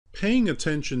paying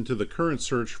attention to the current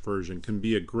search version can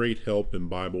be a great help in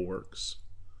BibleWorks.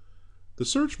 The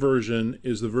search version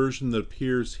is the version that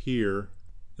appears here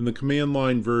in the command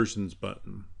line versions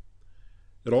button.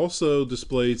 It also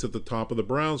displays at the top of the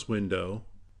browse window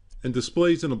and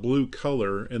displays in a blue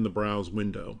color in the browse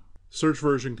window. Search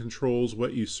version controls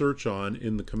what you search on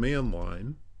in the command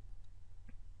line.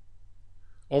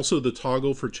 Also the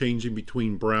toggle for changing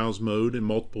between browse mode and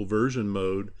multiple version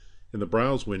mode in the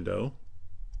browse window.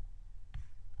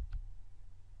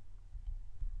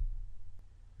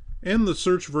 And the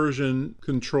search version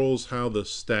controls how the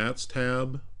Stats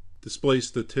tab displays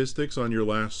statistics on your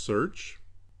last search.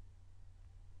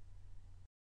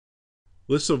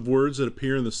 Lists of words that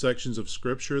appear in the sections of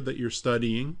Scripture that you're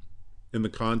studying in the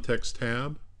Context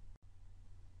tab.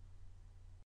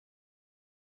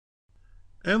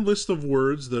 And list of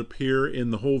words that appear in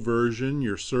the whole version,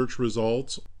 your search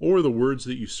results, or the words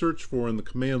that you search for in the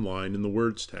command line in the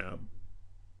Words tab.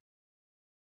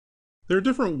 There are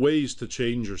different ways to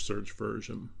change your search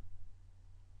version.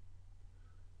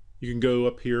 You can go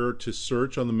up here to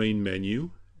Search on the main menu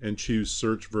and choose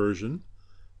Search Version.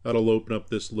 That'll open up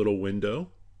this little window.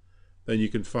 Then you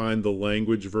can find the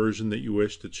language version that you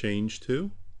wish to change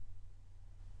to,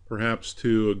 perhaps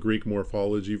to a Greek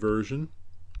morphology version.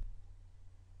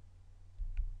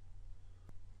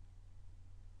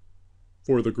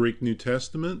 For the Greek New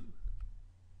Testament,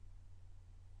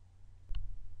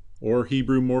 or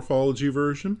Hebrew morphology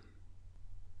version,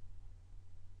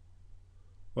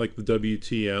 like the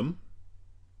BW10.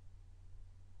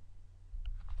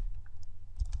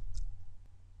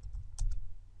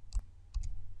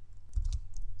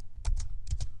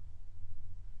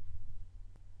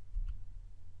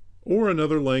 Or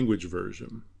another language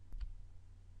version.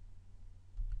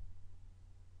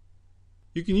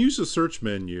 You can use the search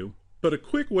menu, but a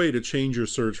quick way to change your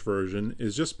search version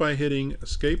is just by hitting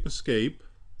Escape Escape.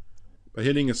 By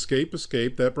hitting Escape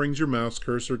Escape, that brings your mouse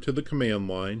cursor to the command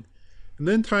line, and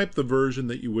then type the version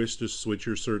that you wish to switch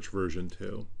your search version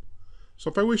to. So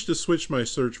if I wish to switch my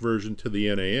search version to the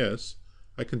NAS,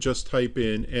 I can just type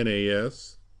in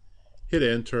NAS, hit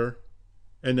enter,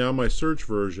 and now my search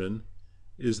version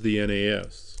is the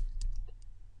NAS.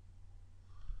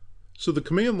 So the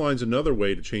command line is another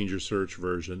way to change your search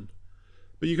version,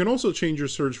 but you can also change your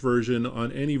search version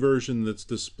on any version that's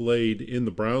displayed in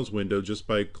the browse window just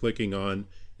by clicking on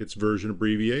its version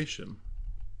abbreviation.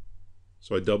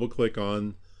 So I double click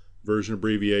on version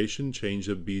abbreviation, change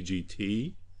to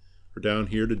BGT, or down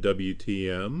here to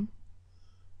WTM,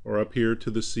 or up here to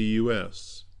the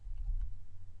CUS.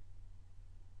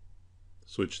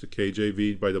 Switch to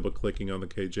KJV by double clicking on the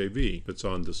KJV if it's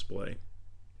on display.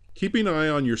 Keeping an eye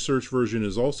on your search version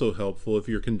is also helpful if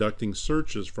you're conducting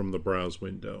searches from the browse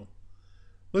window.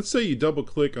 Let's say you double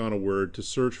click on a word to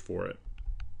search for it.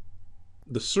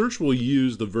 The search will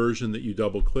use the version that you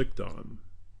double clicked on.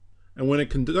 And when it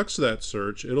conducts that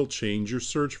search, it'll change your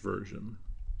search version.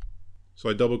 So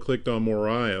I double clicked on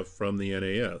Moriah from the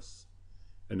NAS.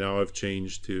 And now I've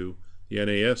changed to the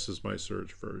NAS as my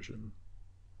search version.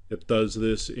 It does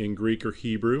this in Greek or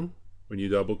Hebrew when you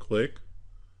double click,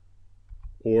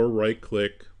 or right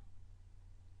click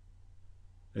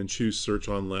and choose Search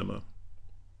on Lemma.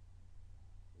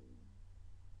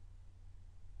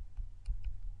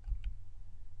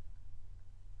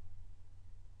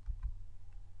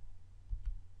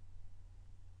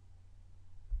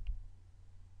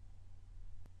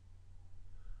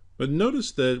 But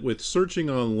notice that with searching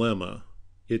on Lemma,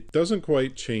 it doesn't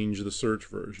quite change the search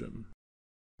version.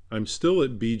 I'm still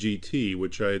at BGT,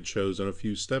 which I had chosen a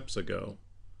few steps ago.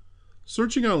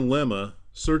 Searching on Lemma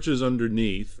searches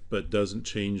underneath, but doesn't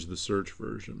change the search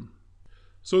version.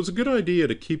 So it's a good idea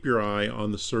to keep your eye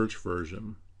on the search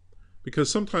version,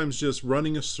 because sometimes just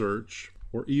running a search,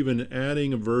 or even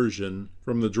adding a version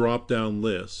from the drop-down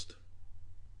list,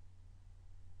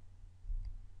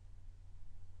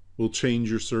 will change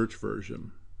your search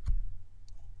version.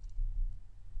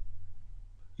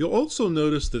 You'll also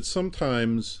notice that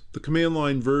sometimes the command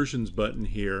line versions button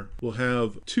here will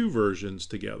have two versions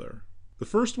together. The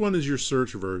first one is your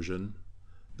search version.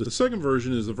 The second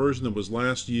version is the version that was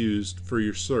last used for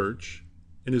your search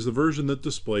and is the version that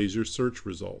displays your search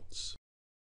results.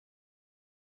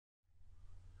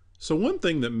 So one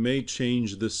thing that may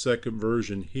change this second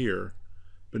version here,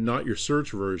 but not your search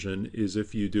version, is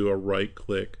if you do a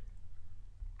right-click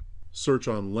Search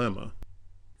on Lemma.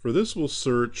 For this will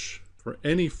search for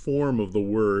any form of the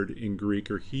word in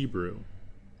Greek or Hebrew.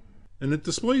 And it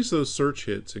displays those search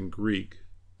hits in Greek,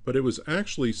 but it was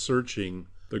actually searching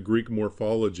the Greek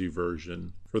morphology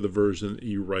version for the version that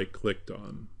you right-clicked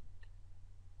on.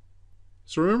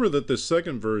 So remember that this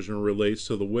second version relates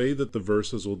to the way that the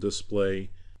verses will display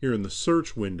here in the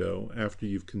search window after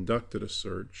you've conducted a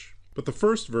search. But the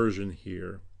first version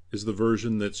here is the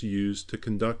version that's used to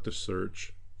conduct a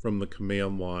search from the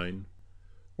command line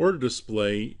or to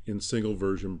display in single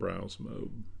version browse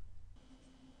mode.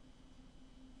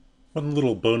 One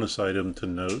little bonus item to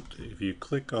note: if you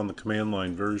click on the command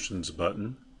line versions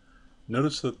button,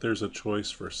 notice that there's a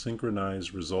choice for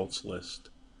synchronize results list.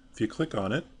 If you click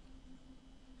on it,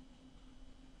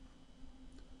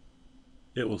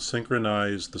 it will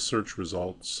synchronize the search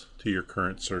results to your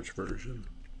current search version.